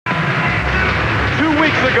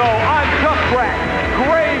weeks ago on Tuff Trax,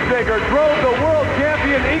 Gravedigger drove the world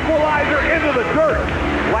champion Equalizer into the dirt.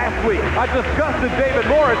 Last week, a disgusted David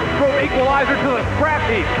Morris drove Equalizer to the scrap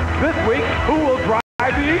heap. This week, who will drive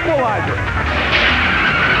the Equalizer?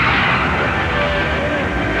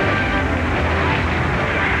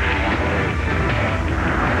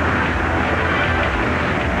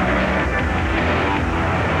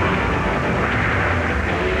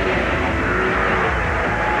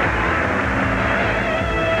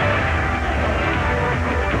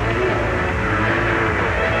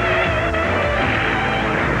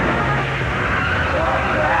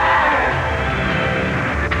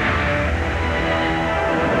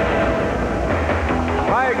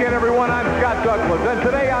 And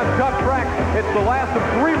today on Tuff Trax, it's the last of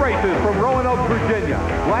 3 races from Roanoke, Virginia.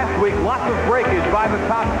 Last week, lots of breakage by the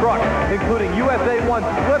top truck, including USA 1's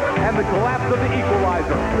slip and the collapse of the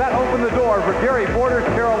Equalizer. That opened the door for Gary Porter's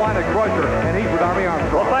Carolina Crusher, and he's with Army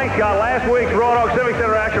Armstrong. Well, thanks, Scott. Last week's Roanoke Civic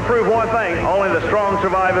Center action proved one thing. Only the strong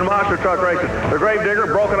survive in monster truck racing. The Gravedigger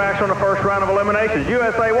broke an action on the first round of eliminations.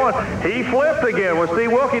 USA 1, he flipped again with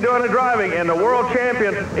Steve Wilke doing the driving, and the world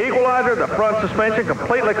champion Equalizer, the front suspension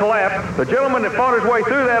completely collapsed. The gentleman that fought his way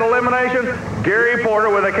through that elimination, Gary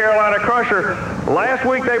Porter with a Carolina Crusher. Last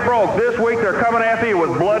week they broke. This week they're coming after you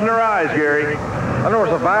with blood in their eyes, Gary. I know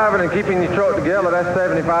surviving and keeping your truck together, that's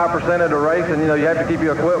 75% of the race, and you know you have to keep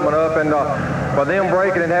your equipment up, and for them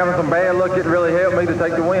breaking and having some bad luck, it really helped me to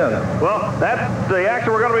take the win. Well, that's the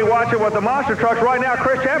action we're going to be watching with the monster trucks. Right now,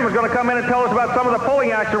 Chris Chapman's going to come in and tell us about some of the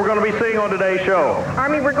pulling action we're going to be seeing on today's show.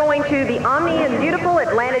 Army, we're going to the Omni in beautiful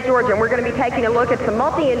Atlanta, Georgia, and we're going to be taking a look at some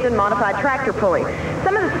multi-engine modified tractor pulling.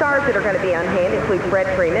 Some of the stars that are going to be on hand include Fred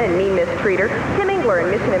Freeman and Mean Mistreater, Tim Engler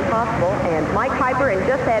in Mission Impossible, and Mike Piper in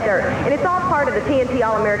Just Add Dirt. And it's all part of the TNT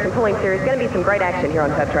All-American Pulling Series. Going to be some great action here on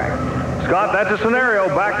Tuff Trax. Scott, that's a scenario.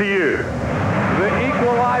 Back to you. The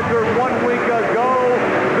Equalizer 1 week ago,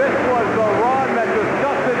 this was the run that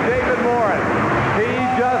disgusted David Morris. He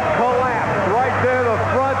just collapsed right there. The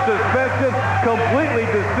front suspension completely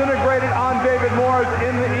disintegrated on David Morris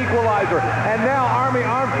in the Equalizer. And now Army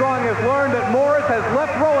Armstrong has learned that Morris has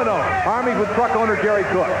left Roanoke. Army with truck owner Gary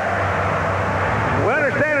Cook. We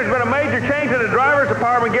understand there's been a major change in the driver's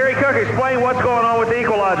department. Gary Cook, explain what's going on with the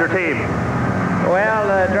Equalizer team. Well,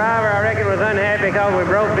 the driver, I reckon, was unhappy because we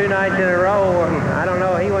broke 2 nights in a row, and I don't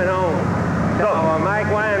know, he went home. So Mike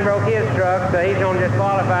Wine broke his truck, so he's going to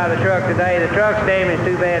disqualify the truck today. The truck's damaged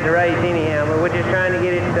too bad to race anyhow, but we're just trying to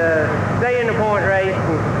get it, stay in the point race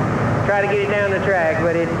and try to get it down the track,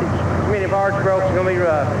 but it's many parts broke, it's going to be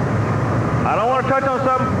rough. I don't want to touch on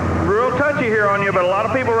something real touchy here on you, but a lot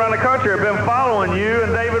of people around the country have been following you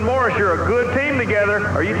and David Morris. You're a good team together.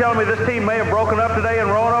 Are you telling me this team may have broken up today in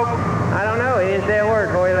Roanoke? I don't know. He didn't say a word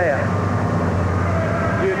before he left.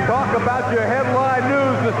 You talk about your headline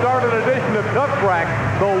news to start an edition of Tuff Trax.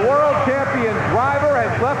 The world champion driver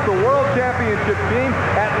has left the world championship team,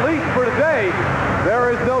 at least for today.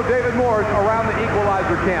 There is no David Morris around the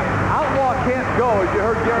Equalizer camp. Outlaw can't go, as you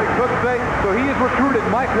heard Gary Cook say, so he has recruited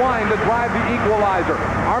Mike Wine to drive the Equalizer.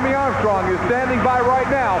 Army Armstrong is standing by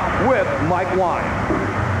right now with Mike Wine.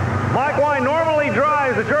 Mike Wine normally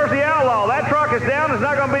drives the Jersey Outlaw. That truck is down. It's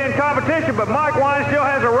not going to be in competition, but Mike Wine still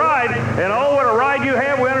has a ride. And oh, what a ride you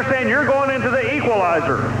have. We understand you're going into the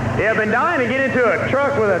Equalizer. Yeah, I've been dying to get into a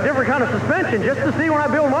truck with a different kind of suspension just to see when I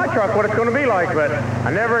build my truck what it's going to be like, but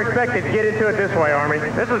I never expected to get into it this way, Army.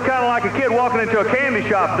 This is kind of like a kid walking into a candy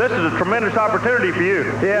shop. This is a tremendous opportunity for you.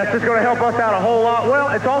 Yeah, it's just going to help us out a whole lot. Well,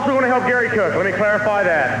 it's also going to help Gary Cook. Let me clarify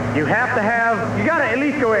that. You got to at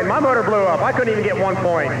least go in. My motor blew up. I couldn't even get 1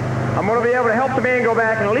 point. I'm going to be able to help the man go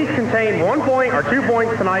back and at least contain 1 point or 2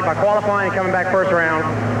 points tonight by qualifying and coming back first round.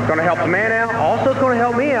 It's going to help the man out. Also, it's going to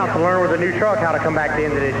help me out to learn with a new truck how to come back to the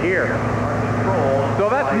end of this year. So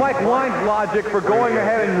that's Mike Wine's logic for going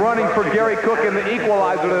ahead and running for Gary Cook in the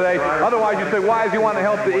Equalizer today. Otherwise, you say, why does he want to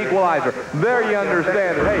help the Equalizer? There you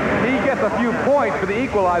understand it. Hey, he gets a few points for the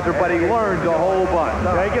Equalizer, but he learns a whole bunch.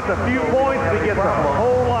 He gets a few points, he gets a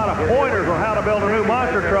whole lot of pointers on how to build a new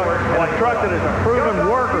monster truck, a truck that is a proven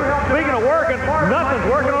worker. Speaking of working, nothing's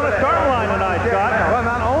working on the start line tonight, Scott. Well,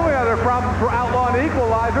 not only are there problems for Outlaw and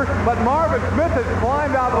Equalizer, but Marvin Smith has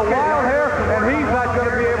climbed out of the wild hair, and he's not going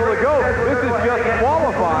to be able to go. This is just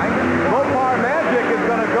qualifying. Mopar Magic is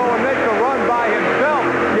going to go and make the run by himself.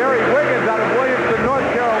 Gary Wiggins out of Williamston, North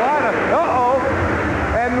Carolina.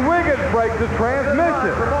 And Wiggins breaks the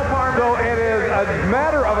transmission. So it is a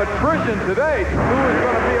matter of attrition today. Who is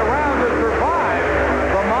going to be around to survive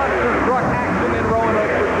the monster truck action in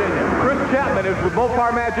Roanoke, Virginia? Chris Chapman is with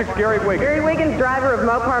Mopar Magic's Gary Wiggins. Gary Wiggins, driver of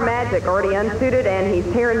Mopar Magic, already unsuited, and he's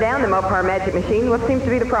tearing down the Mopar Magic machine. What seems to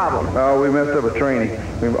be the problem? We messed up a training.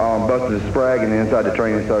 We busted a sprag inside the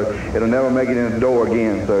training, so it'll never make it in the door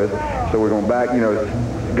again. So we're going back,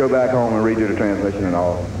 go back home and redo the transmission and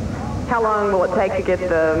all. How long will it take to get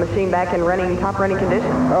the machine back in top running condition?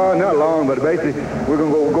 Not long, but basically we're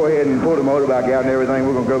going to go ahead and pull the motor back out and everything.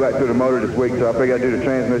 We're going to go back to the motor this week, so I figure I do the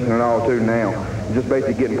transmission and all too now. Just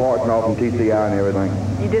basically getting parts and all from TCI and everything.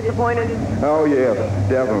 You disappointed? Oh, yes,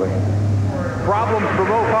 definitely. Problems for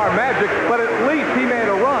Mopar Magic, but at least he made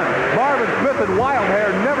a run. Marvin Smith and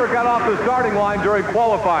Wildhair never got off the starting line during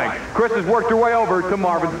qualifying. Chris has worked her way over to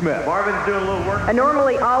Marvin Smith. Marvin's doing a little work. A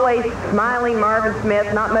normally always smiling Marvin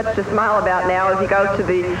Smith, not much to smile about now as he goes to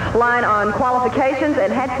the line on qualifications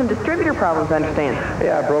and had some distributor problems, I understand.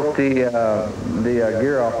 Yeah, I broke the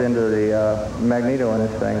gear off into the magneto in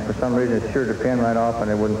this thing. For some reason, it sheared the pin right off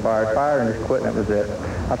and it wouldn't fire. It fired and just quit, and that was it.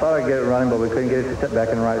 I thought I'd get it running, but we couldn't get it to sit back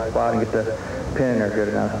in the right spot and get the pin in there good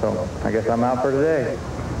enough. So I guess I'm out for today.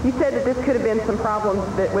 You said that this could have been some problems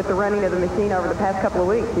with the running of the machine over the past couple of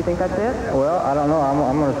weeks. You think that's it? Well, I don't know.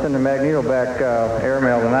 I'm going to send the magneto back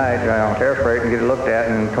airmail tonight, air freight, and get it looked at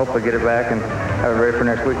and hopefully get it back and have it ready for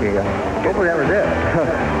next week again. Hopefully that was it.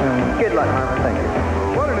 Good luck, Marvin. Thank you.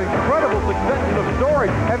 What an incredible succession of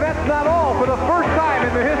stories. And that's not all. For the first time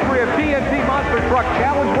in the history of TNT Monster Truck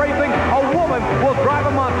Challenge Racing, a woman will drive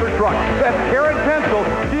a monster truck. That's Karen Pensyl.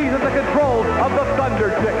 She's at the controls of the Thunder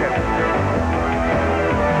Chicken.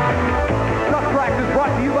 Tuff Trax is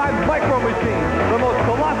brought to you by Micro Machines, the most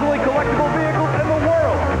colossally collectible vehicles in the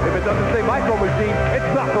world. If it doesn't say Micro Machine,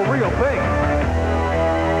 it's not the real thing.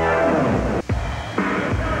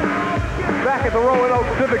 Back at the Roanoke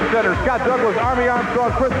Civic Center, Scott Douglas, Army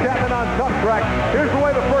Armstrong, Chris Chapman on Tuff Trax. Here's the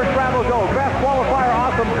way the first round will go. Fast qualifier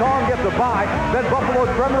Awesome Kong gets a bye. Then Buffalo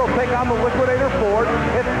Tremor will take on the Liquidator Ford.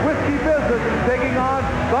 It's Whisky Business taking on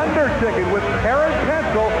Thunder Chicken with Karen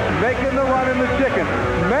Pensyl making the run in the chicken.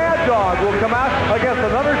 Mad Dog will come out against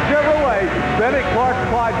another Chevrolet, Bennett Clark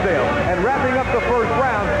Clydesdale. And wrapping up the first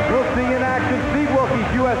round, we'll see in action Steve Wilke's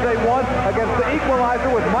USA 1 against the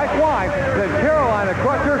Equalizer with Mike Wine. Then Carolina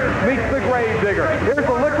Crusher meets the Grave Digger. Here's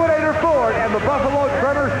the Liquidator Ford and the Buffalo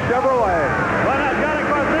Tremor Chevrolet. Well, now Johnny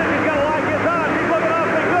Kwasniewski's got to like his odds. He's looking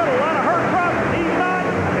awfully good. A lot of hurt trucks. He's not,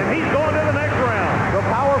 and he's going to the next round. The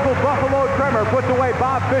powerful Buffalo Tremor puts away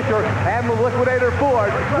Bob Fisher and the Liquidator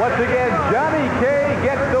Ford. Once again, Johnny K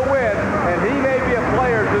gets the win, and he may be a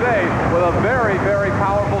player today with a very, very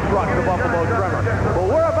powerful truck, the Buffalo Tremor. But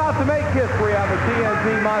we're about to make history on the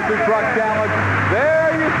TNT Monster Truck Challenge. There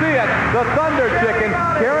you see it, the Thunder Chicken.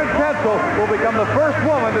 Karen Pensyl will become the first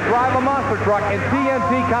woman to drive a monster truck in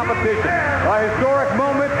TNT competition. A historic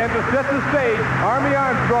moment, and to set the stage, Army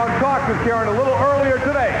Armstrong talked with Karen a little earlier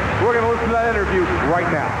today. We're going to listen to that interview right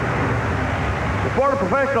now. The sport of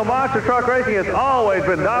professional monster truck racing has always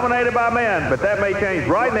been dominated by men, but that may change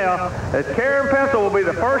right now, as Karen Pensyl will be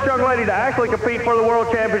the first young lady to actually compete for the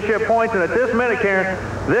World Championship points. And at this minute, Karen,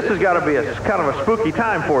 this has got to be kind of a spooky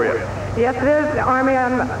time for you. Yes, it is, Army.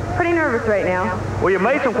 I'm pretty nervous right now. Well, you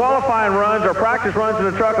made some qualifying runs or practice runs in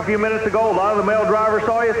the truck a few minutes ago. A lot of the male drivers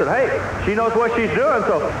saw you and said, hey, she knows what she's doing.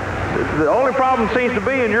 So the only problem seems to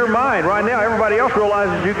be in your mind right now. Everybody else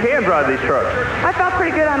realizes you can drive these trucks. I felt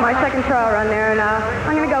pretty good on my second trial run there, and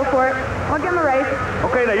I'm going to go for it. I'll give him a race.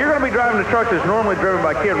 Okay, now you're going to be driving the truck that's normally driven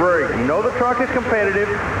by Kid Rory. You know the truck is competitive.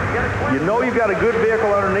 You know you've got a good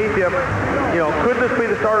vehicle underneath you. Could this be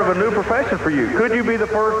the start of a new profession for you? Could you be the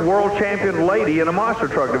first world champion lady in a monster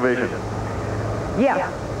truck division?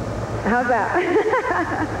 Yeah. How's that?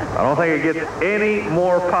 I don't think it gets any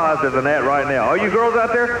more positive than that right now. All you girls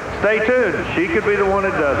out there, stay tuned. She could be the one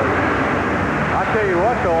that does it. I'll tell you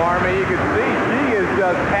what, though, Army, you can see she is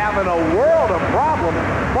just having a world of problems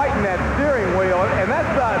fighting that steering wheel. And that's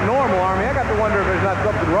not normal, Army. I got to wonder if there's not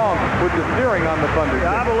something wrong with the steering on the Thunder.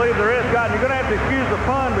 Yeah, I believe there is, Scott. You're going to have to excuse the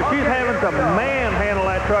pun, but she's having to manhandle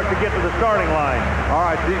that truck to get to the starting line. All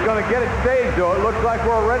right, she's going to get it staged, though. It looks like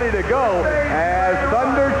we're ready to go as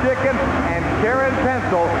Thunder Chicken and Karen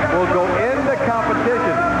Pensyl will go into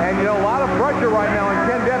competition. And, a lot of pressure right now in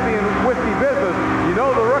Ken Deppe and Whisky Business.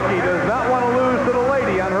 The rookie does not want to lose to the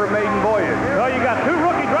lady on her maiden voyage. Well, you got two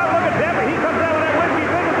rookie drivers. Look at Deppe. He comes out with that Whisky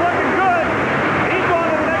Business looking good. He's going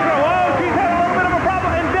to the next row. Oh, she's having a little bit of a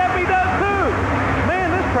problem, and Deppe does too. Man,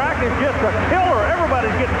 this track is just a killer.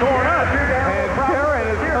 Everybody's getting torn up. And Karen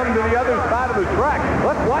has come to the other side of the track.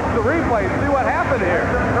 Let's watch the replay and see what happened here.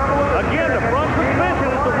 Again, the front suspension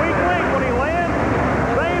is the weak link when he lands.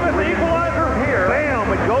 Same as the Equalizer. Bam,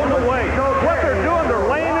 it goes away. What they're doing, they're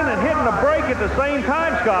landing and hitting the brake at the same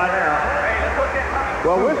time, Scott.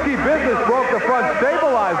 Well, Whisky Business broke the front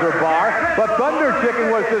stabilizer bar, but Thunder Chicken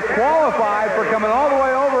was disqualified for coming all the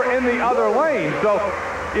way over in the other lane. So,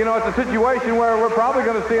 you know, it's a situation where we're probably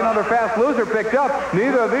going to see another fast loser picked up.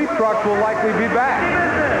 Neither of these trucks will likely be back.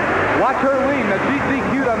 Watch her lead. Now, she's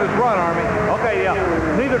DQ'd on this run, Army. Okay, yeah.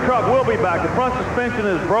 Neither truck will be back. The front suspension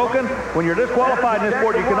is broken. When you're disqualified in this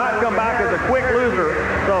sport, you cannot come back as a quick loser.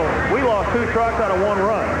 So we lost 2 trucks out of 1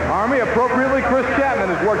 run. Army, appropriately, Chris Chapman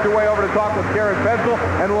has worked her way over to talk with Karen Pensyl,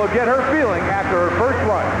 and we'll get her feeling after her first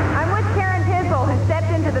run. I'm with Karen Pensyl, who stepped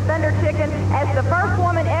into the Thunder Chicken as the first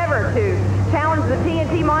woman ever to challenge the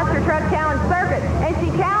TNT Monster Truck Challenge circuit. And she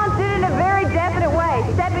challenged it in a very definite way,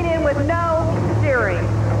 stepping in with no steering.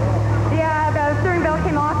 Yeah, the steering belt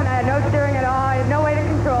came off and I had no steering at all. I had no way to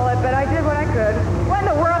control it, but I did what I could. What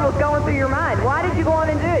in the world was going through your mind? Why did you go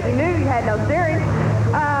on and do it? You knew you had no steering.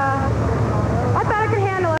 I thought I could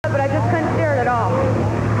handle it, but I just couldn't steer it at all.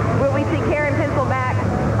 Will we see Karen Pensyl back?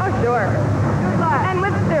 Oh, sure. And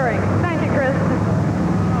with steering. Thank you, Chris.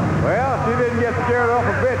 Well, she didn't get scared off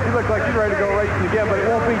a bit. She looks like she's ready to go racing again, but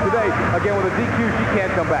it won't be today. Again, with a DQ, she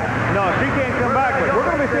can't come back. No, she can't come back, but we're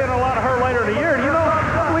going to be seeing a lot of her later in the year. And you know,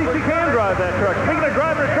 I believe she can drive that truck. Speaking of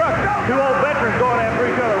driving a truck, 2 old veterans going after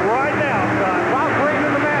each other right now, Scott. Bob Breen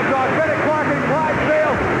and the Mad Dog, Bennett Clark and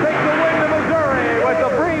Clydesdale take the win to Missouri with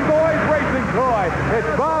the Breen boys racing toy.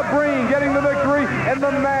 It's Bob Breen getting the victory and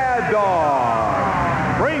the Mad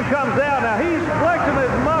Dog. Breen comes out. Now, he's flexing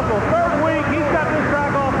his muscle. 3rd week, he's got this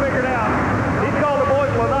track all figured out. He's called the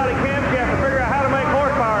boys Lenati camshaft to figure out how to make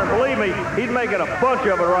horsepower, and believe me, he's making a bunch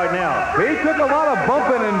of it right now. He took a lot of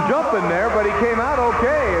bumping and jumping there, but he came out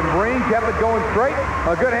okay, and Breen kept it going straight.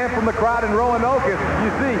 A good hand from the crowd in Roanoke.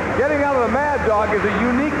 You see, getting out of the Mad Dog is a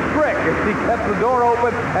unique trick as he kept the door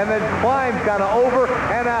open and then climbs kind of over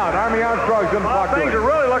and out. Army Armstrong's going to talk to him. Things are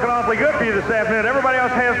really looking awfully good for you this afternoon. Everybody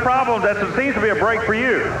else has problems. That seems to be a break for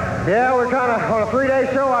you. Yeah, we're kind of on a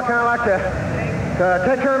 3-day show. I kind of like to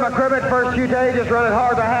take care of my equipment first few days, just run as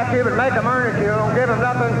hard as I have to, but make them earn it, you know, don't give them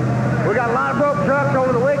nothing. We got a lot of broke trucks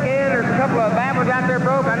over the weekend. There's a couple of babblers out there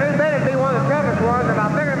broke. I knew Bennett would be one of the toughest ones, and I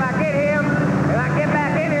figured if I get him and I get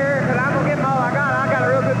back in here, because I'm going to give him all I got a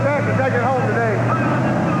real good chance to take it home today.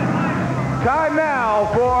 Time now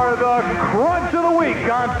for the Crunch of the Week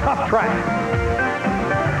on Tuff Trax.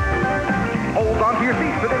 Hold on to your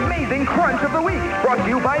seats for the amazing Crunch of the Week, brought to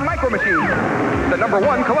you by Micro Machines, the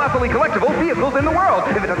 #1 colossally collectible vehicles in the world.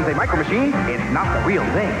 If it doesn't say Micro Machine, it's not the real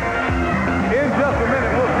thing. In just a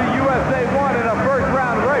minute, we'll see USA 1 in a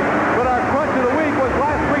first-round race. But our Crunch of the Week was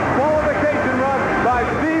last week's qualification run by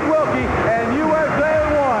Steve Wilke and USA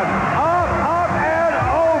 1. Up, and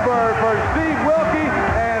over for Steve Wilke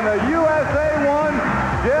and the USA 1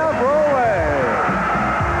 Chevrolet.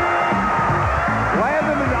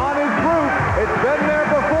 Landing on his roof. It's been there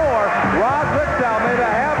before. Rod Lichtow made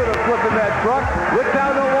a habit of flipping that truck.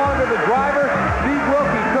 Lichtow no longer the driver. Steve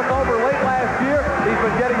Wilke took over late last year. He's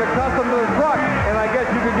been getting accustomed to the truck, and I guess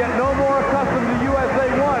you can get no more accustomed to USA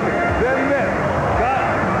 1 than this. Scott,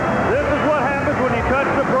 this is what happens when you touch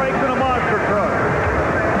the brakes in a monster truck.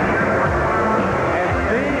 And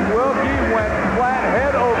Steve Wilke went flat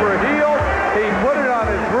head over heels. He put it on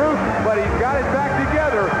his roof, but he's got it back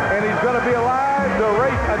together, and he's going to be alive to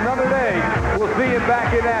race another day. We'll see him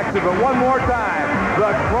back in action, but one more time,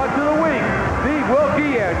 the Crunch of the Week, Steve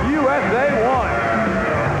Wilke and USA 1.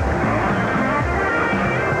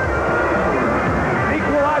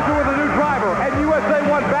 Equalizer with a new driver, and USA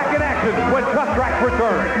 1 back in action when Tuff Trax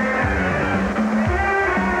returns.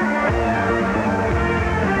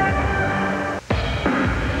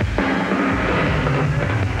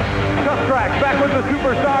 Tuff Trax back with the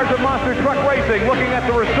superstars of monster truck racing, looking at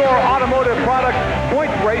the Restore Automotive Products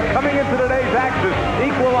points race coming into today's action.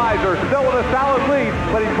 Equalizer still with a solid lead,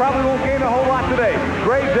 but he probably won't gain a whole lot today.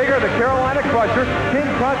 Grave Digger, the Carolina Crusher, King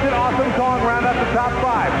Crunch, and Awesome Kong round up the top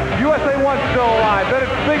 5. USA 1 still alive. Then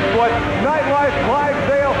it's Bigfoot, Nightlife,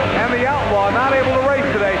 Clydesdale, and the Outlaw not able to race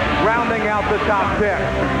today, rounding out the top 10.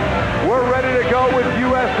 We're ready to go with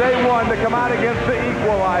USA 1 to come out against the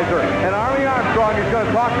Equalizer. And Army Armstrong is going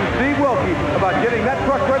to talk to Steve Wilke about getting that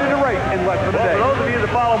truck ready to race in less than a day. For those of you that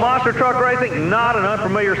follow monster truck racing, not an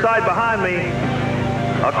unfamiliar sight behind me.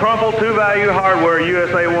 A crumpled 2-value hardware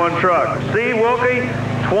USA 1 truck. Steve Wilke,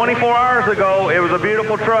 24 hours ago, it was a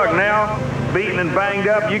beautiful truck. Now, beaten and banged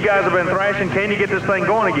up. You guys have been thrashing. Can you get this thing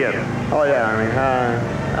going again? Oh, yeah,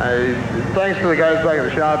 thanks to the guys back at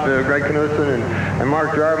the shop, Greg Knudsen and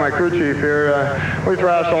Mark Jarrett, my crew chief here, we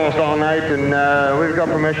thrashed almost all night, and we've got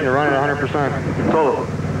permission to run it 100%. So,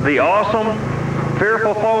 the awesome,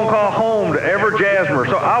 fearful phone call home to Ever Jasmer.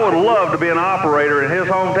 So I would love to be an operator in his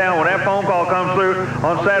hometown when that phone call comes through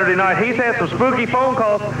on Saturday night. He's had some spooky phone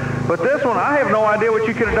calls, but this one, I have no idea what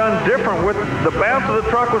you could have done different with the bounce of the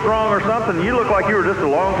truck was wrong or something. You look like you were just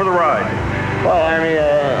along for the ride. Well, I mean,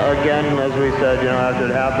 again, as we said, after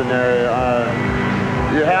it happened there,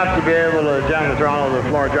 you have to be able to jam the throttle to the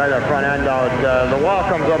floor, drive that front end out. The wall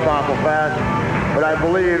comes up awful fast, but I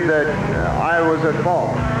believe that I was at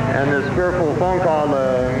fault. And this fearful phone call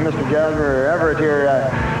to Mr. Jasper Everett here,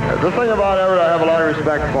 the thing about Everett, I have a lot of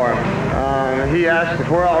respect for him. He asked if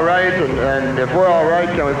we're all right, and if we're all right,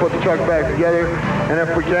 can we put the truck back together? And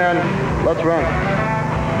if we can, let's run.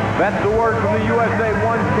 That's the word from the USA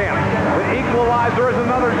 1 camp. The Equalizer is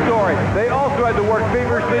another story. They also had to work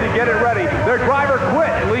feverishly to get it ready. Their driver quit,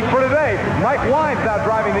 at least for today. Mike Wine's now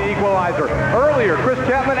driving the Equalizer. Earlier, Chris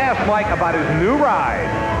Chapman asked Mike about his new ride.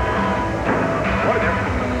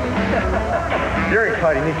 Very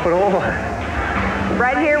tight, he needs to put on.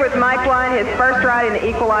 Right here with Mike Wine, his first ride in the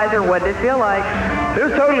Equalizer. What did it feel like? It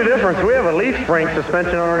was totally different. So we have a leaf spring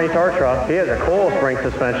suspension underneath our truck. He has a coil spring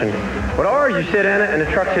suspension. But ours, you sit in it and the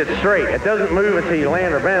truck sits straight. It doesn't move until you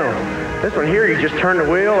land or bounce. This one here, you just turn the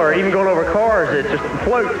wheel, or even going over cars, it just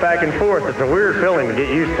floats back and forth. It's a weird feeling to get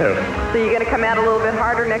used to. So you're going to come out a little bit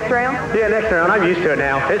harder next round? Yeah, next round. I'm used to it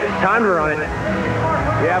now. It's time to run it.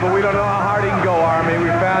 Yeah, but we don't know how hard he can go, Army. We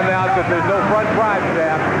found out that there's no front drive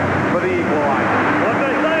shaft for the Equalizer. What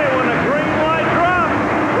they say when the green light drops.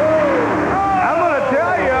 I'm going to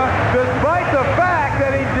tell you, despite the fact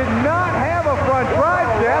that he did not have a front drive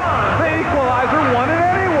shaft, the Equalizer won it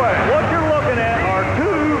anyway. What you're looking at are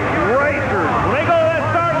two racers. When they go to that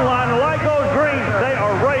starting line, the light goes green, they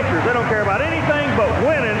are racers. They don't care about anything but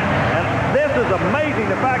winning. And this is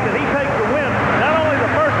amazing, the fact that he takes the win. Not only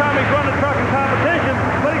the first time he's run the truck in competition,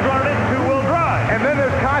 but he's running it in two-wheel drive. And then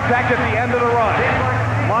there's contact at the end of the run.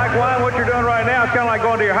 Mike Wine, what you're doing right now, it's kind of like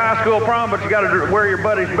going to your high school prom, but you got to wear your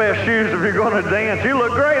buddy's best shoes if you're going to dance. You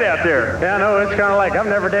look great out there. Yeah, I know. It's kind of like I've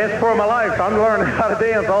never danced before in my life, so I'm learning how to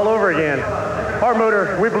dance all over again. Our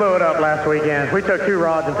motor, we blew it up last weekend. We took 2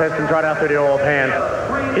 rods and tested and tried out through the oil pan.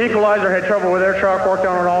 Equalizer had trouble with their truck, worked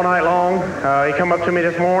on it all night long. He come up to me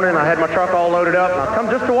this morning. I had my truck all loaded up. I come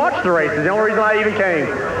just to watch the races. The only reason I even came.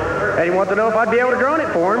 And he wanted to know if I'd be able to run it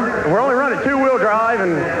for him. And we're only running 2-wheel drive,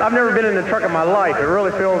 and I've never been in a truck in my life. It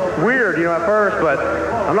really feels weird, at first, but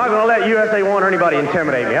I'm not going to let USA 1 or anybody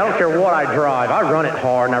intimidate me. I don't care what I drive. I run it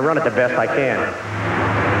hard, and I run it the best I can.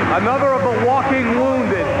 Another of the walking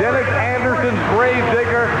wounded, Dennis Anderson's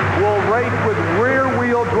Gravedigger, will race with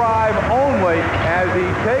rear-wheel drive only as he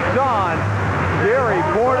takes on Gary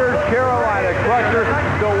Porter's Carolina Crusher.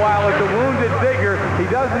 So while it's a wounded digger, he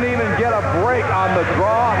doesn't even get a break on the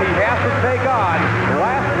draw. He has to take on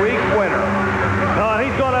last week's winner.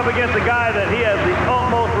 He's going up against a guy that he has the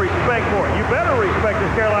utmost respect for. You better respect this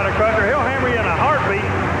Carolina Crusher. He'll hammer you in a heartbeat.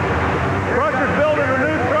 Crusher's building a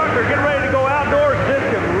new truck. They're getting ready to go outdoors. This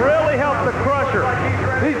can really help the Crusher.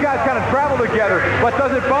 These guys kind of travel together, but does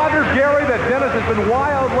it bother Gary that Dennis has been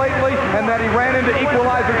wild lately and that he ran into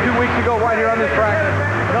Equalizer 2 weeks ago right here on this track?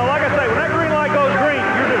 No, like I say, when that green light goes green,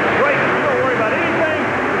 you're just racing. You don't worry about anything.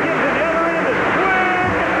 You get to the other end as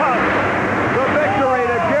quick as possible. The victory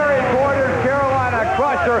to Gary Porter's Carolina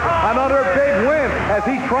Crusher. Another big win as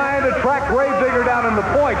he's trying to track Gravedigger down in the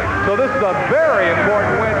point. So this is a very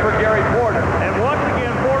important win for Gary Porter. And once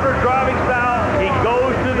again, Porter's driving style, he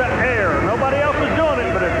goes to the air. Nobody else is doing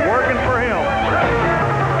it, but it's working for him.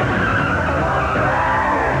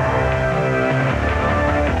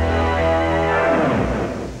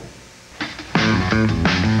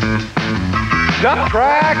 Tuff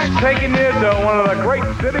Trax taking you to one of the great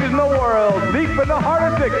cities in the world, deep in the heart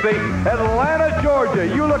of Dixie, Atlanta, Georgia.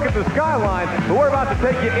 You look at the skyline, but we're about to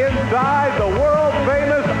take you inside the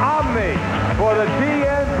world-famous Omni for the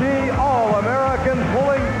TNT All-American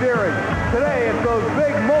Pulling Series. Today, it's those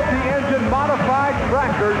big multi-engine modified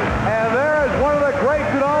tractors, and there is one of the greats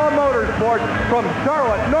in all of motorsports from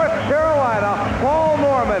Charlotte, North Carolina, Paul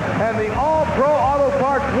Norman, and the All-Pro Auto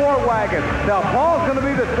Parts War Wagon. Now, Paul's going to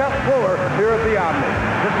be the test puller here at the Omni.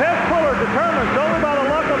 The test puller determined solely by the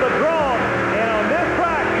luck of the draw, and on this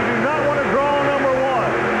track, you do not want to draw number 1.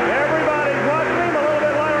 Everybody's watching him a little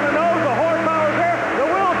bit light on the nose. The horsepower's there. The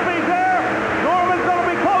wheel speed's there. Norman's going to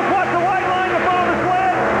be close. Watch the white line in front of the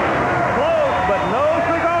sled. Close, but no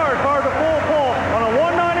cigar as far as a full pull. On a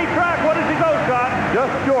 190 track, what does he go, Scott?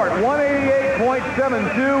 Just short,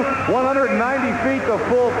 188.72, 190 feet to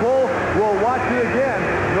full pull. We'll watch it again.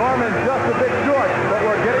 Norman's just a bit short, but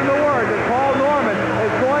we're getting the word that Paul Norman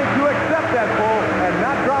is going to accept that pull and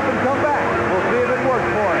not drop and come back. We'll see if it works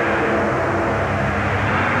for him.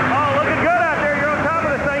 Oh, looking good out there. You're on top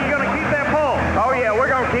of this thing. You're going to keep that pull. Oh, yeah, we're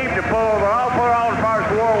going to keep full. The all-four parts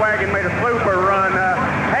war wagon made a super run.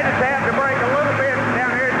 Had to tap the brake a little bit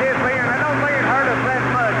down here at this end. I don't think it hurt us that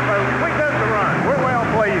much, folks. We took the run. We're well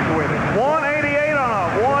pleased with it. 188 on a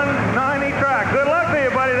 190 track. Good luck to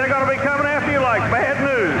you, buddy. They're going to be coming after you like bad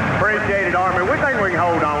news. Appreciate it, Army. We think we can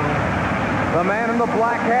hold on. The man in the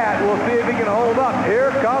black hat, we'll see if he can hold up.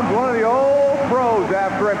 Here comes one of the old pros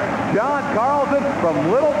after him, John Carlson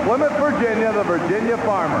from Little Plymouth, Virginia, the Virginia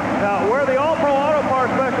farmer. Now, where the All-Pro Auto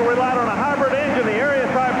Parts Special relied on a hybrid engine, the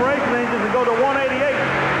area-type racing engines that go to 188,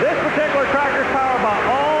 this particular tractor's powered by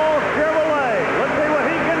all Chevrolet. Let's see what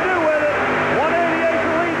he can do with it. 188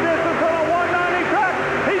 to lead distance on a 190 track.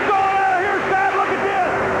 He's going out of here, Stab. Look at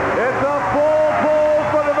this. It's a full pull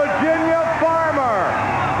for the Virginia farmer.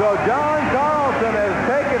 So John Carlson has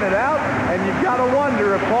taken it out, and you've got to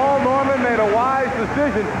wonder if Paul Norman made a wise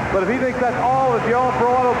decision, but if he thinks that's all that the All-Pro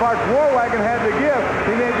Auto Parts War Wagon had to give,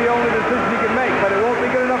 he made the only decision he can make, but it won't be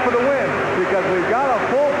good enough for the win, because we've got a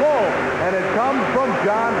full pull, and it comes from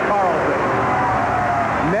John Carlson.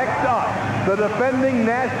 Next up, the defending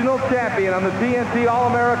national champion on the TNT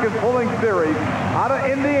All-American Pulling Series, out of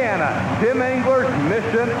Indiana, Tim Engler's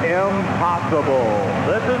Mission Impossible.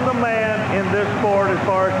 This is the man in this sport as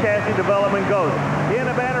far as chassis development goes. He and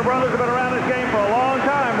the Banner brothers have been around this game for a long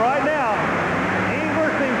time. Right now,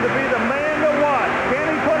 Engler seems to be the man to watch. Can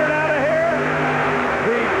he put it out of here?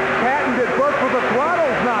 The patented burp with the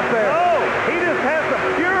throttle's not there. Oh, he just has to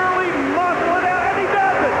purely muscle it out, and he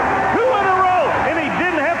does it. 2 in a row, and he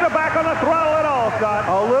didn't have to back on the throttle at all, Scott.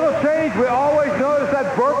 A little change. We always notice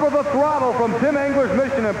that burp with the throttle from Tim Engler's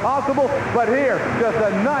Mission Impossible, but here, just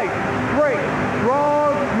a nice, straight,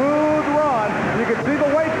 strong, smooth run. You can see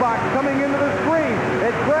the weight box coming into the screen.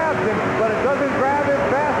 It grabs him, but it doesn't grab him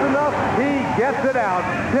fast enough. He gets it out.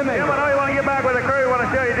 Tim Engler. Jim, I know you want to get back with the crew. I want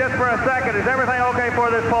to show you just for a second. Is everything okay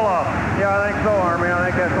for this pull-off? Yeah, I think so, Army. I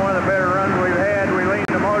think that's one of the better runs we've had. We leaned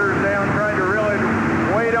the motors down, tried to really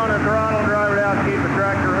wait on the throttle and drive it out to keep the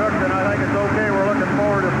tractor hooked, and I think it's okay. We're looking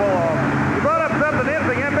forward to pull-off. You brought up something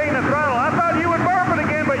interesting, him being the throttle. I thought you would burp it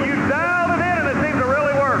again, but you dialed it in, and it seems to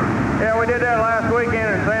really work. Yeah, we did that last weekend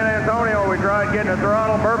in San Antonio. We tried getting the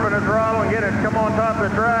throttle, burping the throttle, and getting it to come on top of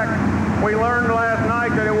the track. We learned last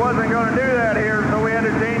night that it wasn't going to do that here, so we had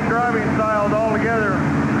to change driving styles altogether.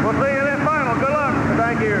 We'll see you in that final. Good luck.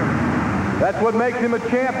 Thank you. That's what makes him a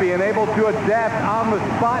champion, able to adapt on the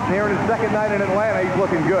spot. And here in his second night in Atlanta, he's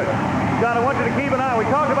looking good. Scott, I want you to keep an eye. We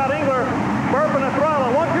talked about Engler burping the throttle.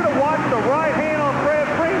 I want you to watch the right hand on Fred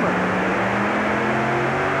Freeman.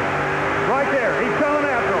 Right there. He's coming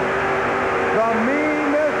after him. The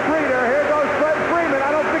mean mistreater. Here goes Fred Freeman. I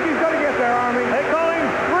don't think he's going to get there, Army. They call him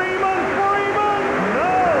Freeman. No,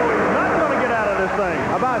 he's not going to get out of this thing.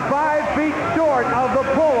 About 5 feet short of the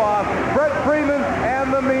pull-off, Fred Freeman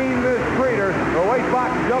and the mean mistreater. The weight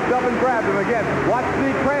box jumped up and grabbed him again. Watch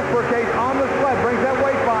the transfer case on the sled. Brings that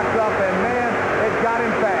weight box up, and man, it got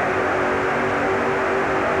him fast.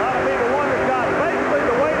 A lot of people wonder, Scott, basically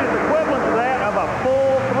the weight is equivalent to that of a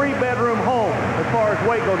full 3-bedroom home as far as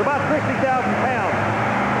weight goes, about 60,000 pounds.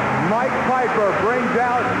 Mike Piper brings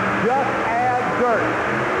out just as dirt.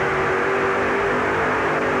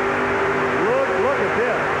 Look at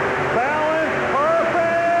this. Balance,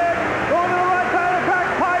 perfect. Going to the right side of the track,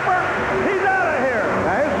 Piper. He's out of here.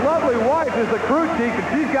 Now his lovely wife is the crew chief, and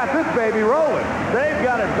she's got this baby rolling. They've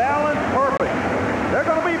got it balanced perfect. They're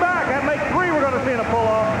going to be back. That makes 3 we're going to see in a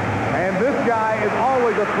pull-off. And this guy is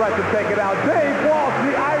always a threat to take it out. Dave Walsh,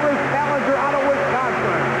 the Irish challenger out of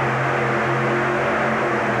Wisconsin.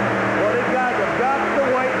 Well, these guys have got the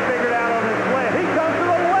weight figured out on this sled. He comes to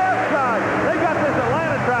the left side. They got this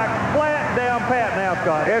Atlanta track flat down pat now,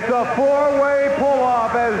 Scott. It's a 4-way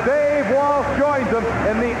pull-off as Dave Walsh joins them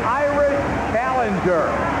in the Irish Challenger.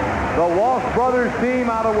 The Walsh Brothers team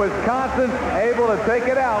out of Wisconsin able to take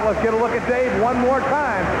it out. Let's get a look at Dave one more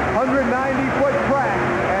time. 190-foot track,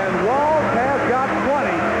 and Walsh has got 20.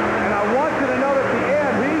 And I want you to note at the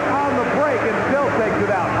end, he's on the brake and still takes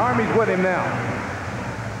it out. Army's with him now.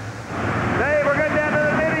 Dave, we're getting down to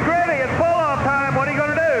the nitty-gritty. It's pull-off time. What are you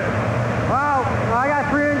going to do? Well, I got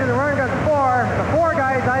 3 engines and we're going to 4. The 4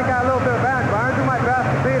 guys, I got a little bit of balance, but I'm going to do my best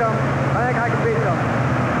to beat them. I think I can beat them.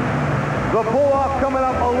 The pull-off coming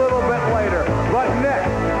up a little bit later. But next,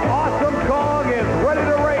 Awesome Kong is ready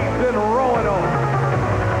to race in Roanoke.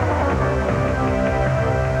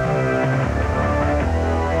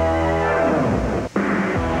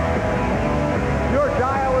 Your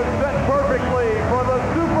dial is set perfectly for the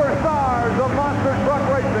superstars of monster truck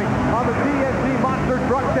racing on the TNT Monster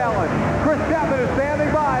Truck Challenge. Chris Chapman is standing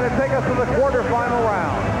by to take us to the quarterfinal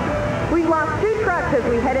round. We've lost 2 trucks as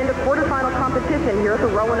we head into quarterfinal competition competition here at the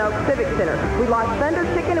Roanoke Civic Center. We lost Thunder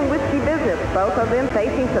Chicken and Whiskey Business, both of them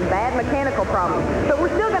facing some bad mechanical problems. But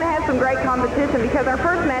we're still going to have some great competition because our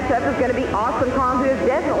first matchup is going to be Awesome Tom, who has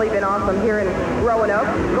definitely been awesome here in Roanoke,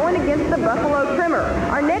 going against the Buffalo Tremor.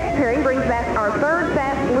 Our next pairing brings back our third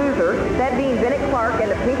fast loser, that being Bennett Clark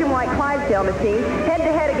and the pink and white Clydesdale machine,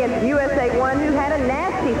 head-to-head against USA 1, who had a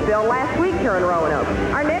nasty spill last week here in Roanoke.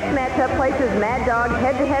 Our next matchup places Mad Dog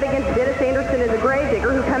head-to-head against Dennis Anderson and the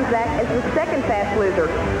Gravedigger, who comes back as the second fast loser.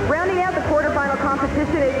 Rounding out the quarterfinal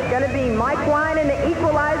competition is going to be Mike Wine and the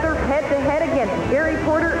Equalizer head-to-head against Gary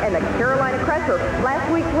Porter and the Carolina Crusher.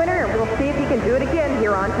 Last week's winner, and we'll see if he can do it again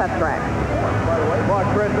here on Tuff Trax. Well,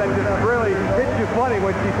 Chris, that really hits you funny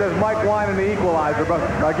when she says Mike Wine and the Equalizer. But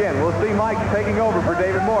again, we'll see Mike taking over for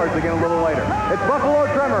David Morris again a little later. It's Buffalo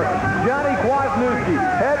Tremor, Johnny Kwasniewski,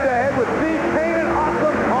 head-to-head with Steve Cain and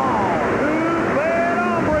Awesome Tom. Two bad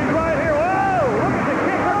hombres right here. Whoa! Look at the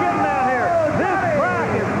kick they're getting out here. This track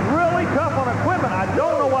is really tough on equipment. I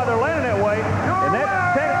don't know why they're landing that way. And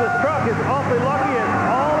that Texas truck is awfully lucky. It's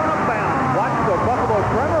all in a bounce. Watch the Buffalo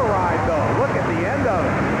Tremor ride, though. Look at the end of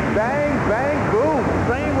it. Bang, bang, boom.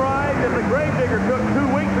 Same ride that the Gravedigger took 2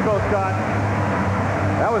 weeks ago, Scott.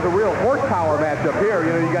 That was a real horsepower matchup here.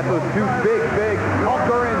 You know, you got those two big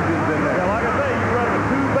Hulker engines in there. Yeah, like I say, you're running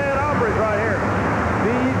two bad hombres right here.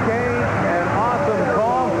 Steve Cain and Awesome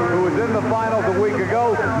Tom, who was in the finals a week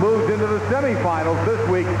ago, moved into the semifinals this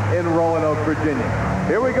week in Roanoke, Virginia.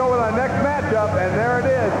 Here we go with our next matchup, and there it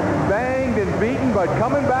is. Banged and beaten, but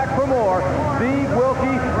coming back for more. Steve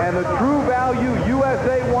Wilke and the True Value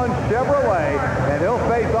USA 1 Chevrolet, and he'll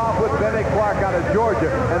face off with Bennett Clark out of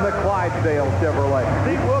Georgia and the Clydesdale Chevrolet.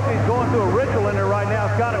 Steve Wilke's going through a ritual in there right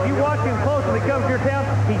now, Scott. If you watch him close when he comes to your town,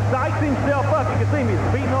 he psychs himself up. You can see him. He's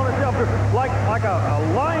beating on himself like a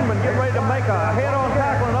lineman getting ready to make a head-on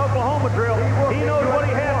tackle in an Oklahoma drill. He knows what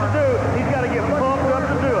he has to do. He's got to get pumped up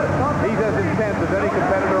to do it. He's as intense as any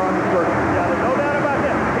competitor on the circuit. Yeah, there's no doubt about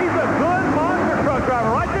that. He's a good monster truck driver.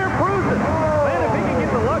 Right there proves it. Man, if he can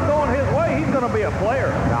get the luck going his way, he's going to be a player.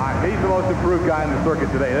 Nah, he's the most improved guy in the circuit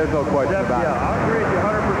today. There's no question about it. Yeah, I agree with you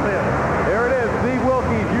 100%. There it is. Steve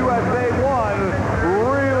Wilke's USA 1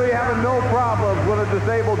 really having no problems with a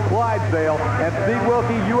disabled Clydesdale. And Steve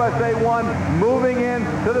Wilke, USA 1, moving in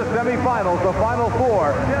to the semifinals, the Final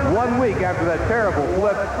Four, 1 week after that terrible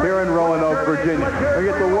flip here in Roanoke, Virginia. We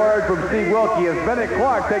get the word from Steve Wilke as Bennett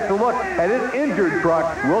Clark takes a look at his injured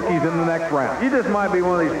truck. Wilke's in the next round. You just might be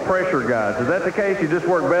one of these pressure guys. Is that the case? You just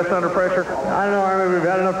work best under pressure? I don't know. I mean, we've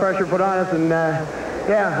had enough pressure put on us, and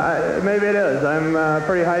maybe it is. I'm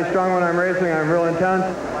pretty high-strung when I'm racing. I'm real intense.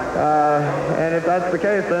 And if that's the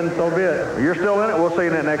case, then so be it. You're still in it. We'll see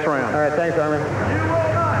you in that next round. All right, thanks, Armin.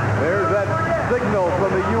 There's that signal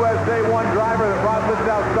from the USA 1 driver that brought this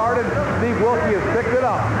out started. Steve Wilke has picked it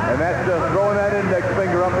up, and that's just throwing that index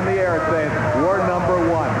finger up in the air and saying, we're number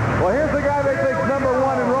 1. Well, here's the guy that thinks number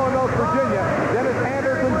 1 in Roanoke, Virginia, Dennis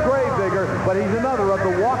Anderson's Gravedigger, but he's another of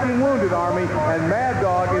the walking wounded army, and Mad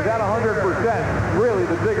Dog is at 100%. Really,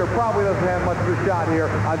 the Digger probably doesn't have much of a shot here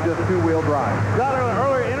on just two-wheel drive. Got an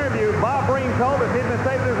earlier interview. Bob Breen told us he'd been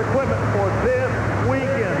saving his equipment for this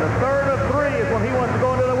weekend. The third of 3 is when he wants to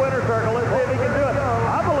go into the winner's circle. Let's see if he can do it.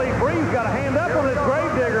 I believe Breen's got a hand up on this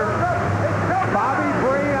Gravedigger. Bobby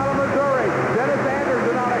Breen out of Missouri. Dennis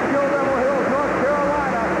Anderson out of Kill Devil Hills, North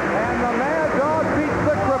Carolina. And the Mad Dog beats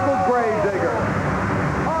the crippled Gravedigger.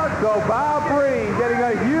 So Bob Breen getting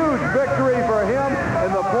a huge victory for him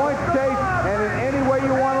in the points chase, and in any way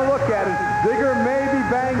you want to look at it, Digger may be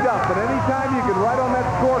banged up, but anytime you can write on that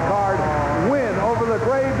scorecard, win over the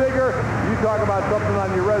Gravedigger, you talk about something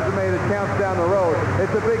on your resume that counts down the road.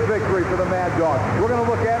 It's a big victory for the Mad Dog. We're going to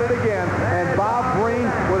look at it again, and Bob Breen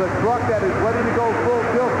with a truck that is ready to go full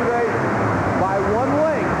tilt today by 1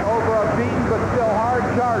 length over a beaten but still hard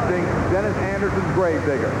charging Dennis Anderson's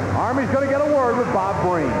Gravedigger. Army's going to get a word with Bob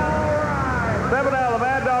Breen. Stepping out of the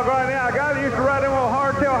Mad Dog right now. A guy that used to ride them old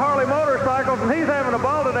hardtail Harley motorcycles, and he's having a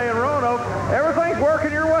ball today in Roanoke. Everything's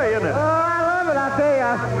working your way, isn't it? I love it. I tell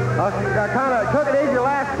you, I kind of took it easy the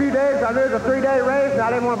last few days. I knew it was a 3-day race, and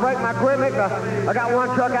I didn't want to break my equipment. I got one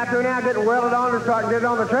truck out there now getting welded on so I can get it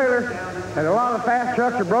on the trailer. And a lot of the fast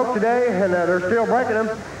trucks are broke today, and they're still breaking them.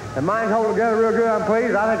 And mine's holding together real good. I'm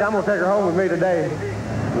pleased. I think I'm going to take her home with me today.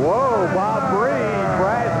 Whoa, Bob Breen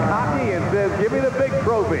brags cocky and says, give me the big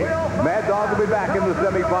trophy. Mad Dog will be back in the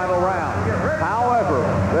semifinal round. However,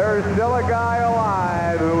 there's still a guy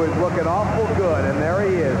alive who is looking awful good, and there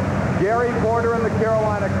he is. Gary Porter and the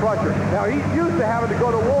Carolina Crusher. Now, he's used to having to go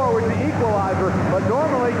to war with the Equalizer, but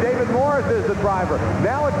normally David Morris is the driver.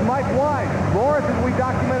 Now it's Mike Wine. Morris, as we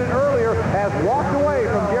documented earlier, has walked away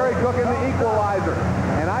from Gary Cook in the Equalizer.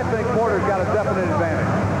 and I think Porter's got a definite advantage.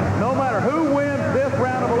 No matter who wins this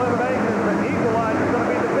round of eliminations, the Equalizer is going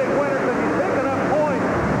to be the big winner because he's picking up points,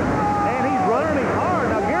 and he's running him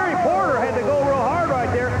hard. Now, Gary Porter had to go real hard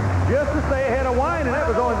right there just to stay ahead of Wine, and that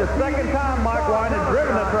was only the second time Mike Wine has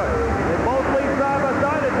driven the truck. They both lead side by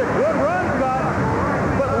side. It's a good run, Scott,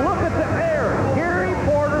 but look at the air. Gary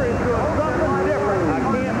Porter is doing something different. I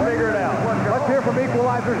can't figure it out. Let's hear from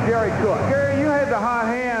Equalizer's Gary Cook. Gary, you had the hot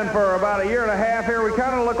hand for about a year and a half here. We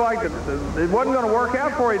kind of looked like it wasn't going to work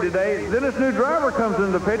out for you today. Then this new driver comes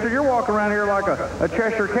in the picture. You're walking around here like a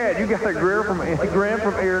Cheshire cat. You got a grin from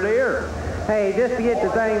ear to ear. Hey, just to get the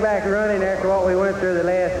thing back running after what we went through the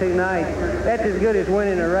last 2 nights, that's as good as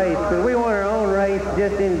winning a race. Because we won our own race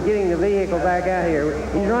just in getting the vehicle back out here.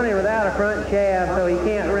 He's running without a front shaft, so he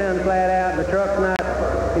can't run flat out. The truck's not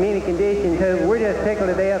in any condition to. We're just tickled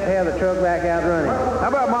to death to have the truck back out running. How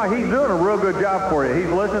about Mike? He's doing a real good job for you. He's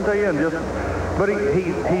listening to you and just... But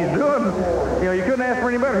he's doing, you know, you couldn't ask for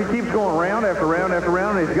any better. He keeps going round after round after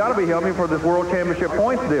round, and he's got to be helping for this World Championship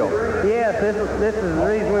points deal. Yes, this is the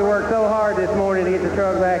reason we worked so hard this morning to get the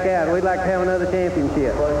truck back out. We'd like to have another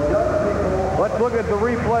championship. Let's look at the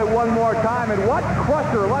replay one more time, and watch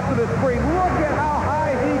Crusher left of the screen. Look at how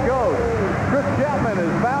high he goes. Chris Chapman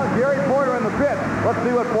has found Gary Porter in the pit. Let's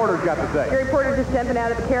see what Porter's got to say. Gary Porter just jumping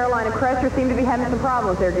out of the Carolina Crusher. Seem to be having some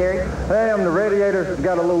problems there, Gary. Hey, the radiator's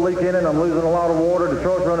got a little leak in it. I'm losing a lot of water. The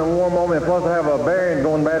truck's running warm on me, and plus I have a bearing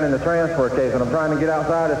going bad in the transfer case, and I'm trying to get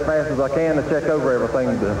outside as fast as I can to check over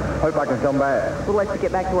everything to hope I can come back. We'll let you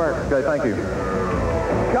get back to work. Okay, thank you.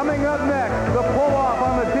 Coming up next, the pull-off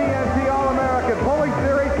on the TNT All-American Pulling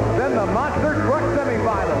Series, then the Monster Truck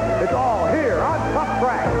Semifinal. It's all here on Tuff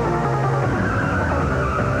Trax.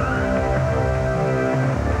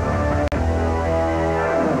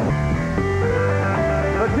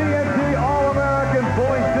 TNT All-American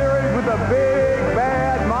Pulling Series with the big,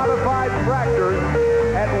 bad, modified tractors.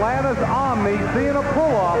 Atlanta's Omni seeing a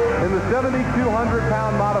pull-off in the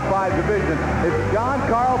 7,200-pound modified division. It's John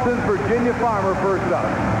Carlton's Virginia Farmer first up.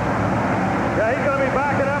 Yeah, he's going to be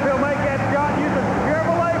backing up. He'll make that shot using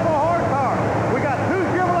Chevrolet for horsepower. We got 2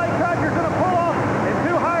 Chevrolet tractors in a pull-off and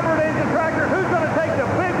 2 hybrid engine tractors. Who's going to take the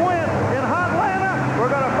big win in Atlanta? We're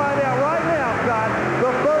going to find out right now, Scott.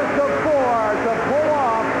 The first of 4 to pull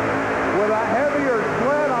off with a heavier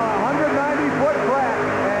sled on a 190-foot track,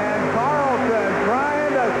 and Carlton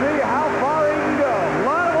trying to see how far he can go. A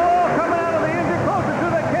lot of oil coming out of the engine closer to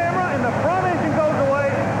the camera, and the front engine goes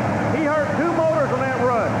away. He hurt 2 motors on that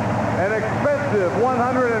run. An expensive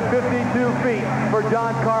 152 feet for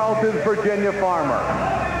John Carlton's Virginia Farmer.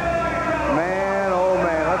 Man, oh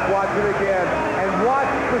man, let's watch it again, and watch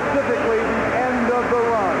specifically the end of the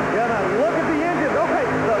run. Yeah, now look at the engine. Okay,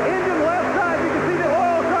 the engine left side, you can see the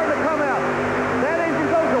oil starting to come out. That engine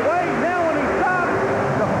goes away. Now when he stops,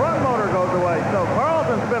 the front motor goes away. So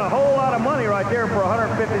Carlton spent a whole lot of money right there for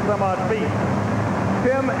 150 some odd feet.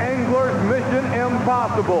 Tim Engler's Mission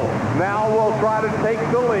Impossible now will try to take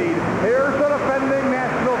the lead. Here's the defending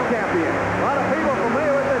national champion. A lot of people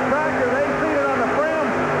familiar with this tractor. They've seen it on the Frem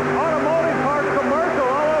automotive parts commercial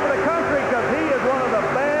all over the country because he is one of the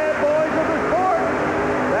bad boys of the sport.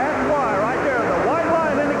 That's why right there, the white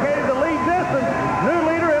line indicated the lead distance. New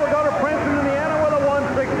leader, it'll go to Princeton, Indiana with a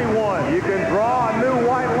 161. You can draw a new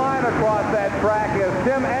white line across that track as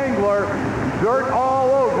Tim Engler, dirt all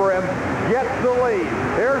over him, gets the lead.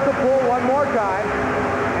 Here's the pull one more time,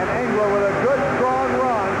 and Engler with a good strong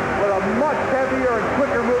run with a much heavier and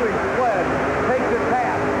quicker moving sled takes it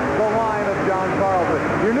past the line of John Carlton.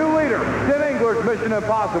 Your new leader, Tim Engler's Mission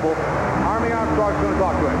Impossible. Army Armstrong's going to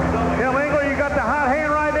talk to him. Tim Engler, you got the hot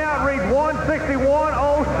hand right now. It reads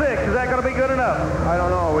 161.06. Is that going to be good enough? I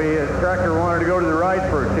don't know. The tractor wanted to go to the right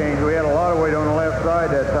for a change. We had a lot of weight on the left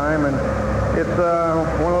side that time, and it's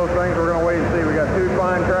one of those things we're going to wait and see. We got 2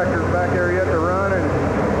 fine tractors back there yet to run, and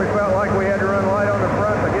we felt like we had to run light on the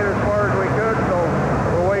front to get as far as we could, so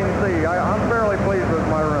we'll wait and see. I'm fairly pleased with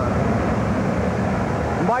my run.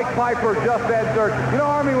 Mike Piper, just had dirt. You know,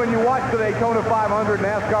 Army, when you watch the Daytona 500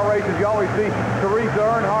 NASCAR races, you always see Teresa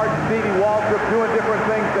Earnhardt and Stevie Waltrip doing different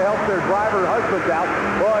things to help their driver husbands out.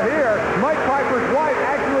 Well, here, Mike Piper's wife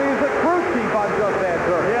actually is a crew chief on Just Add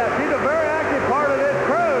Dirt. Yeah, she's a very active part of this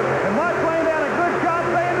crew. And Mike's laying down a good shot,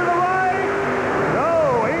 staying to the right.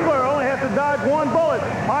 No, Engler only has to dodge 1 bullet.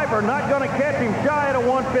 Piper not going to catch him shy at a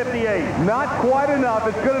 158. Not quite enough.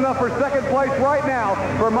 It's good enough for second place right now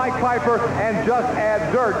for Mike Piper and Just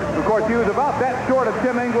Add Dirt. Of course, he was about that short of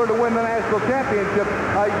Tim Engler to win the national championship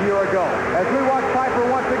a year ago. As we watch Piper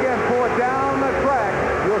once again pull it down the track,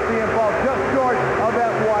 you'll see him fall just short of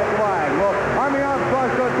that white line. Well, Army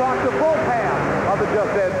Armstrong's going to talk to both halves of the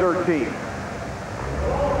Just Add Dirt team.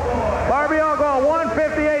 be on going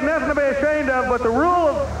 158, nothing to be ashamed of, but the rule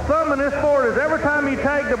of thumb in this sport is every time you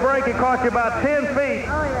tag the brake, it costs you about 10 feet.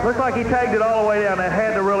 Oh, yeah. Looks like he tagged it all the way down. That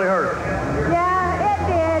had to really hurt. Yeah, it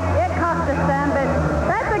did. It cost us some, but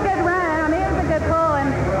that's a good run. I mean, it was a good pull,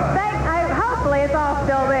 and hopefully it's all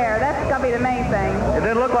still there. That's going to be the main thing. It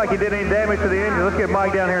didn't look like he did any damage to the engine. Let's get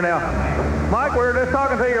Mike down here now. Mike, we were just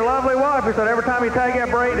talking to your lovely wife. You said every time you tag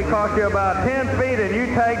that brake, it costs you about 10 feet, and you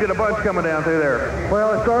tagged it a bunch coming down through there.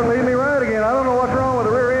 Well, it's starting to lead me right again. I don't know what's wrong with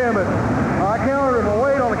the rear end, but I counted my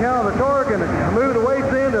weight on account of the torque, and I moved the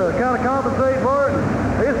weights in to kind of compensate for it.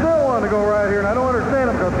 It still wanted to go right here, and I don't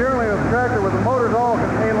understand them, because generally with the tractor with the motors all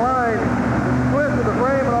in line, twist of the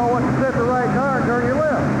frame and all, once you set the right tire, turn your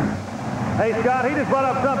left. Hey, Scott, he just brought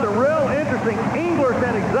up something real interesting. Engler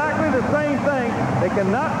said exactly the same thing. They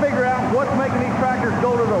cannot figure out what's making these tractors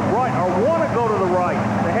go to the right or want to go to the right.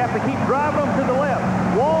 They have to keep driving them to the left.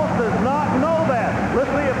 Walls does not know that. Let's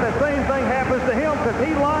see if the same thing happens to him, because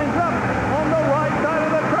he lines up on the right side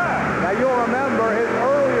of the track. Now, you'll remember his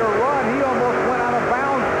earlier run, he almost went out of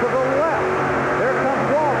bounds to the left. There comes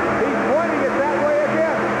Walt. He's pointing it that way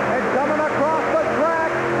again and coming across the track,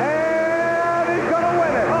 and he's going to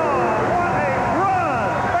win it.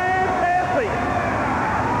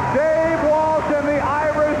 Dave Walsh and the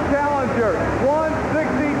Irish Challenger,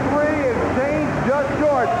 163 and change, just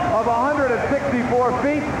short of 164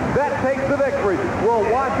 feet. That takes the victory. We'll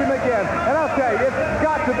watch him again. And I'll tell you, it's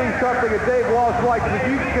got to be something that Dave Walsh likes, because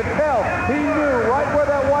you could tell he knew right where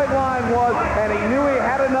that white line was, and he knew he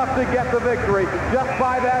had enough to get the victory just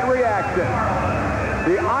by that reaction.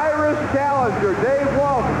 The Irish Challenger, Dave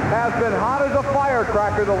Walsh, has been hot as a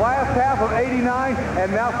firecracker the last half of '89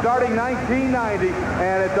 and now starting 1990.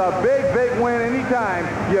 And it's a big, big win anytime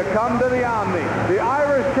you come to the Omni. The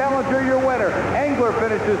Irish Challenger, your winner. Engler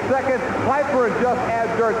finishes second. Piper and Just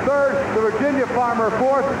Adger third. The Virginia Farmer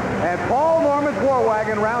fourth. And Paul Norman's War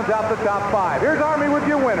Wagon rounds out the top five. Here's Army with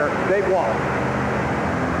your winner, Dave Walsh.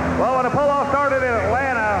 Well, when the pull-off started in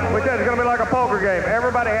Atlanta, we said it's going to be like a poker game.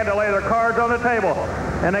 Everybody had to lay their cards on the table.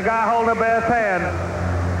 And the guy holding the best hand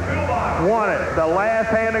won it. The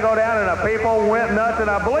last hand to go down, and the people went nuts.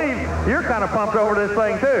 And I believe you're kind of pumped over this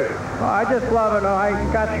thing, too. I just love it. I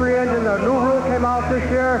got 3 engines. The new rule came out this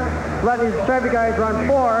year, letting these Chevy guys run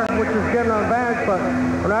 4, which is giving them an advantage. But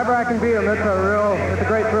whenever I can beat them, it's a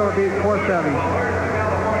great thrill to beat 4 Chevys.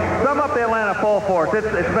 Sum up the Atlanta full force. It's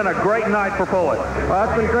been a great night for pulling. Well,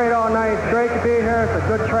 it's been great all night. It's great to be here. It's a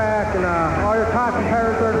good track, and all your top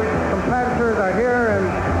competitors are here, and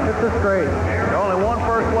it's just great. Only one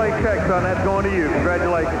first place check, son. That's going to you.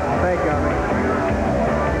 Congratulations. Thank you, Omni.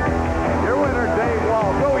 Your winner, Dave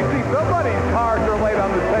Walsh. So we see somebody's cards are laid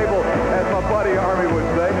on the table, as my buddy Army would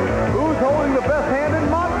say. Who's holding the best hand in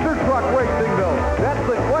monster truck racing, though? That's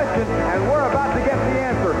the question, and we're about to get the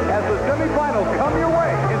answer as the semifinals come your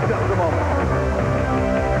way in just a moment.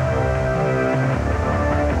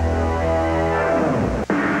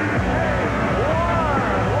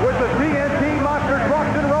 With the TNT monster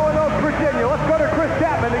trucks in Roanoke, Virginia, let's go to Chris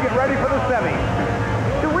Chapman to get ready for the semi.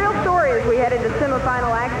 The real story as we head into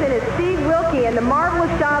semifinal action is Steve Wilke and the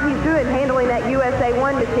marvelous job he's doing handling that USA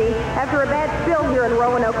 1 machine after a bad spill here in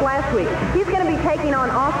Roanoke last week. He's going to be taking on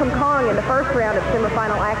Awesome Kong in the first round of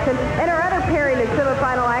semifinal action. And our other pairing in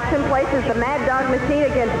semifinal action places the Mad Dog machine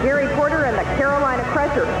against Gary Porter and the Carolina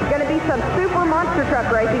Crusher. Going to be some super monster truck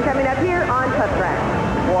racing coming up here on Tuff Trax.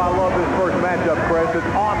 Boy, I love this first matchup, Chris. It's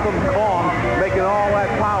Awesome Kong making all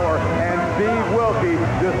that power, and Steve Wilke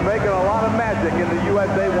just making a lot of magic in the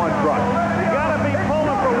USA 1 truck. You got to be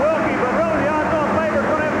pulling for Wilke, but really the odds-on favorite is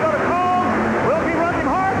going to have to go to Kong. Wilke runs him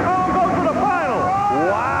hard. Kong goes to the final.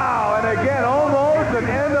 Wow, and again, almost an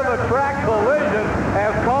end-of-the-track collision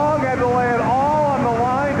as Kong had to lay it all on the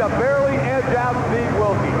line to barely edge out Steve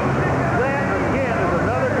Wilke. That, again, is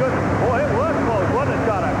another good... Boy, it was close, wasn't it?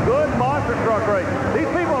 Got a good monster truck race. These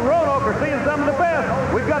people in Roanoke are seeing some of the best.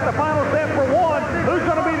 We've got the final set for 1. Who's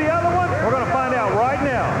going to be the other one? We're going to find out right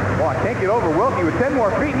now. Well, I can't get over Wilke with 10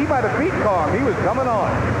 more feet. He might have beat Kong. He was coming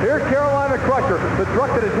on. Here's Carolina Crusher, the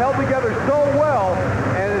truck that has held together so well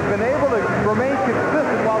and has been able to remain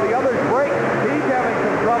consistent while the others break. He's having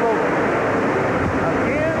some trouble.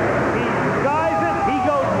 Again, he skies it. He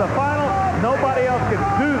goes to the final. Nobody else can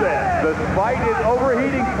do that. Despite his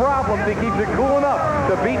overheating problems, he keeps it cool enough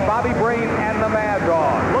to beat Bobby Breen and the Mad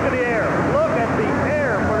Dog. Look at the air. Look at the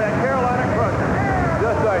air for that Carolina Crusher.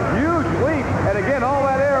 Just a huge leap. And again, all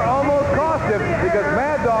that air almost cost him because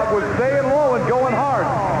Mad Dog was staying low and going hard.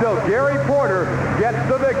 Still, Gary Porter gets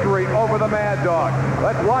the victory over the Mad Dog.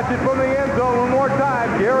 Let's watch it from the end zone one more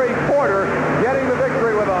time. Gary Porter getting the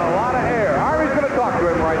victory with a lot of air. Army's going to talk to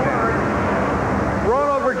him right now.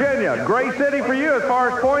 Roanoke, Virginia. Great city for you as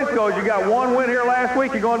far as points goes. You got one win here last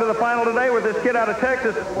week. You're going to the final today with this kid out of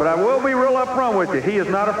Texas. But I will be real upfront with you. He is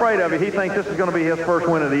not afraid of you. He thinks this is going to be his first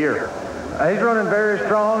win of the year. He's running very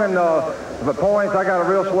strong, and the points, I got a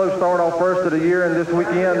real slow start off first of the year, and this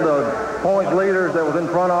weekend the points leaders that was in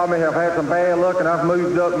front of me have had some bad luck, and I've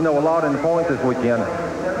moved up, a lot in points this weekend.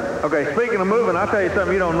 Okay, speaking of moving, I'll tell you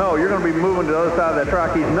something you don't know. You're going to be moving to the other side of that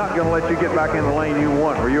track. He's not going to let you get back in the lane you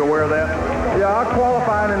want. Were you aware of that? Yeah, I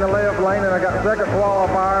qualified in the left lane, and I got second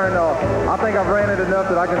qualifier, and I think I've ran it enough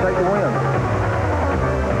that I can take the win.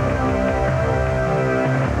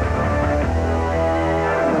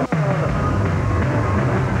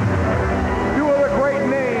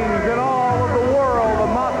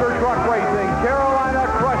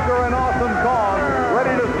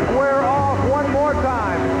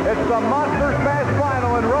 The Monster Smash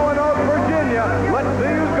Final in Roanoke, Virginia. Let's see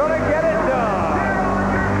who's going to get it done.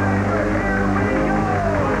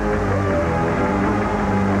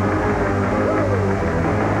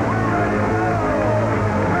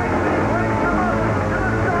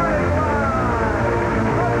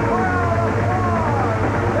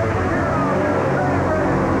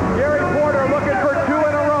 Gary Porter looking for 2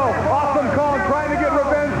 in a row. Awesome Kong trying to get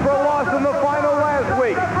revenge for a loss in the final last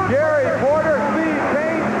week. Gary Porter, Steve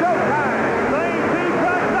Cain,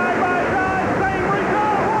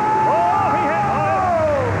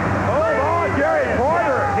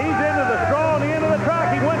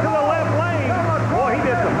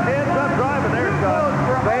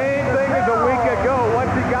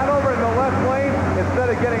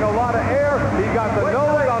 getting a lot of air. He got the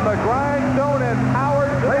nose on the grindstone and powered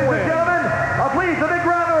to the win. Ladies and gentlemen, please a big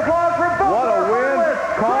round of applause for both. What a win.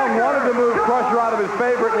 Kong wanted to move Crusher out of his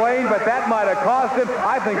favorite lane, but that might have cost him.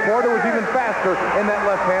 I think Porter was even faster in that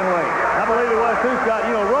left-hand lane. I believe it was too, Scott.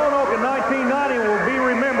 Roanoke in 1990 will be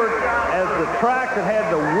remembered as the track that had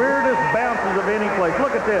the weirdest bounces of any place.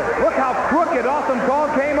 Look at this. Look how crooked Awesome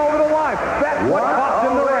Kong came over the line. That's what cost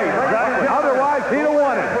him the race. Exactly. Otherwise, he'd have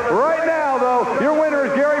won it. Right now, though, your winner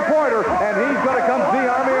is Gary Porter, and he's going to come see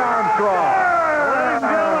Army Armstrong. Ladies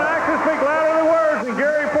and gentlemen, actions speak louder than words, and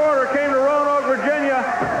Gary Porter came to Roanoke, Virginia,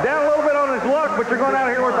 down a little bit on his luck, but you're going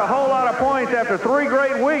out here with a whole lot of points. After 3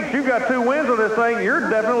 great weeks, you've got 2 wins with this thing. You're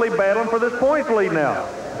definitely battling for this points lead now.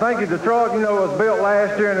 Thank you. The truck, was built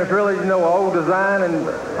last year, and it's really, an old design, and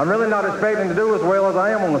I'm really not expecting to do as well as I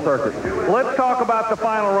am on the circuit. Let's talk about the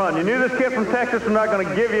final run. You knew this kid from Texas was not going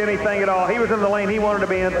to give you anything at all. He was in the lane he wanted to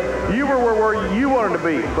be in. You were where you wanted to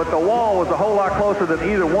be, but the wall was a whole lot closer than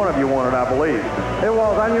either one of you wanted, I believe. It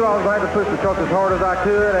was. I knew I was going to have to push the truck as hard as I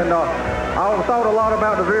could, and I thought a lot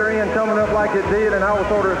about the rear end coming up like it did, and I was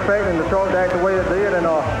sort of expecting the truck to act the way it did, and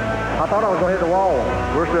I thought I was going to hit the wall.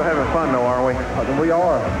 We're still having fun, though, aren't we? We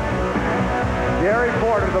are. Gary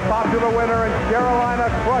Porter, the popular winner in Carolina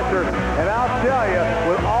Crusher. And I'll tell you,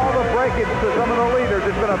 with all the breakage to some of the leaders,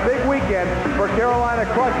 it's been a big weekend for Carolina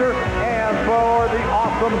Crusher and for the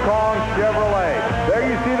Awesome Kong Chevrolet. There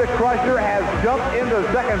you see the Crusher has jumped into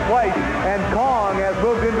second place, and Kong has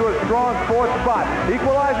moved into a strong 4th spot.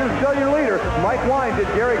 Equalizer still your leader. Mike Wine did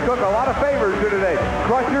Gary Cook a lot of favors here today.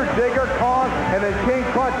 Crusher, Digger, Kong, and then Cain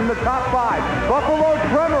Crunch in the top 5. Buffalo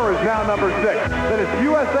Tremor is now number 6. Then it's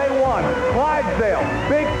USA 1, Clydesdale,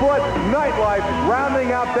 Bigfoot, Nightlife,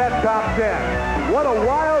 rounding out that top 10. What a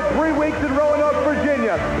wild 3 weeks in Roanoke,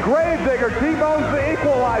 Virginia. Gravedigger T-bones the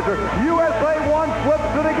Equalizer. USA 1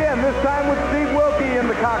 flips it again, this time with Steve Wilke in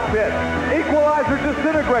the cockpit. Equalizer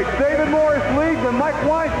disintegrates. David Morris leads and Mike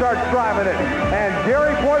Wine starts driving it. And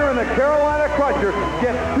Gary Porter in the Carolina Crusher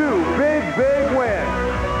gets 2 big wins.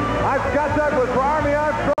 I'm Scott Douglas for Army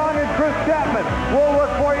Armstrong and Chris Chapman. We'll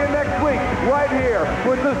look for you next week right here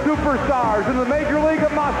with the superstars in the Major League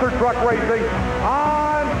of Monster Truck Racing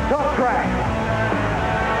on Tuff Trax.